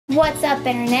What's up,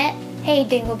 Internet? Hey,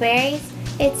 Dingleberries.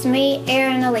 It's me,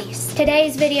 Erin Elise.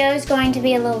 Today's video is going to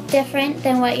be a little different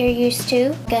than what you're used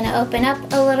to. I'm gonna open up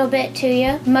a little bit to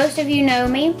you. Most of you know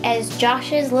me as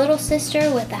Josh's little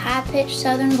sister with a high-pitched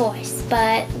southern voice.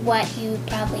 But what you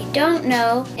probably don't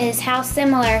know is how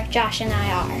similar Josh and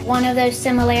I are. One of those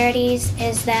similarities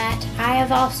is that I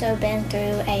have also been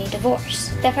through a divorce.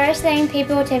 The first thing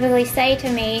people typically say to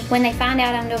me when they find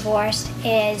out I'm divorced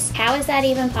is, how is that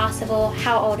even possible?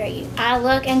 How old are you? I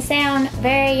look and sound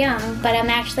very young, but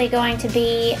I'm actually going to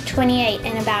be 28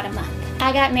 in about a month.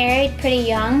 I got married pretty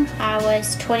young. I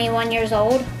was 21 years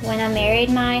old when I married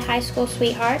my high school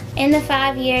sweetheart. In the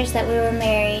 5 years that we were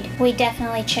married, we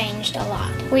definitely changed a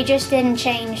lot. We just didn't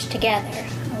change together.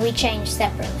 We changed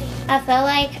separately. I felt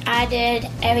like I did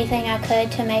everything I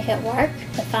could to make it work.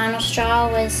 The final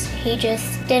straw was he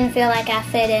just didn't feel like I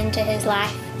fit into his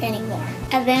life anymore.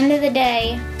 At the end of the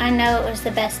day, I know it was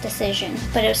the best decision,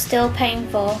 but it was still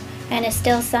painful, and it's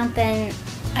still something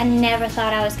I never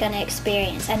thought I was going to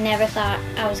experience. I never thought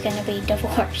I was going to be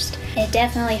divorced. It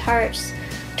definitely hurts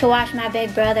to watch my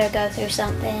big brother go through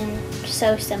something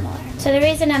so similar. So the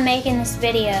reason I'm making this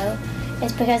video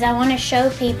is because I want to show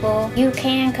people you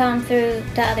can come through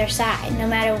the other side. No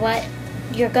matter what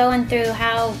you're going through,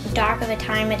 how dark of a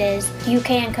time it is, you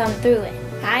can come through it.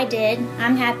 I did.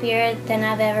 I'm happier than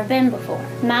I've ever been before.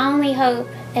 My only hope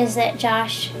is that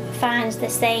Josh finds the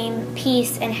same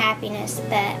peace and happiness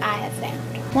that I have found.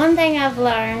 One thing I've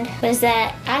learned was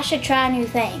that I should try new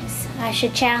things. I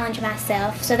should challenge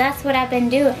myself, so that's what I've been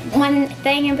doing. One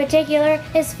thing in particular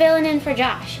is filling in for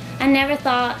Josh. I never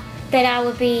thought that I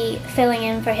would be filling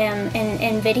in for him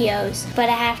in videos, but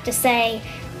I have to say,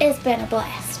 it's been a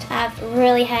blast. I've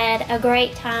really had a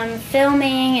great time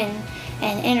filming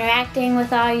and interacting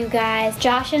with all you guys.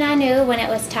 Josh and I knew when it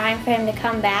was time for him to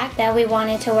come back that we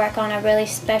wanted to work on a really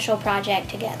special project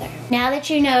together. Now that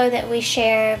you know that we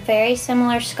share very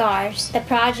similar scars, the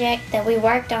project that we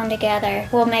worked on together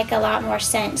will make a lot more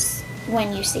sense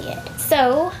when you see it.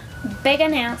 So, big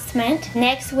announcement.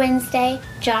 Next Wednesday,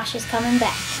 Josh is coming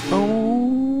back.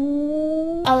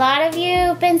 A lot of you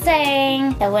have been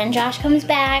saying that when Josh comes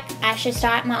back, I should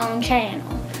start my own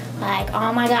channel. Like,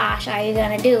 oh my gosh, are you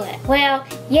gonna do it? Well,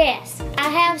 yes, I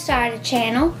have started a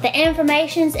channel. The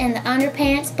information's in the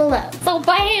underpants below. So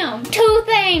bam, 2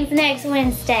 things next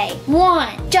Wednesday.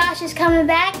 1, Josh is coming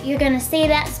back. You're gonna see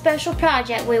that special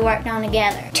project we worked on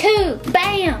together. 2,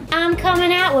 bam, I'm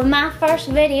coming out with my first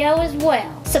video as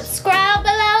well. Subscribe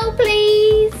below,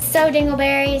 please. So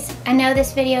Dingleberries, I know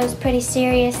this video is pretty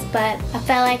serious, but I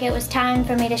felt like it was time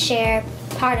for me to share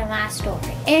part of my story.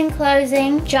 In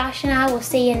closing, Josh and I will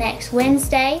see you next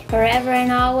Wednesday, forever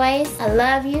and always. I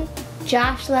love you.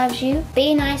 Josh loves you.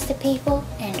 Be nice to people,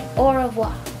 and au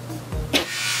revoir.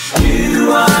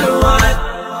 You are the one.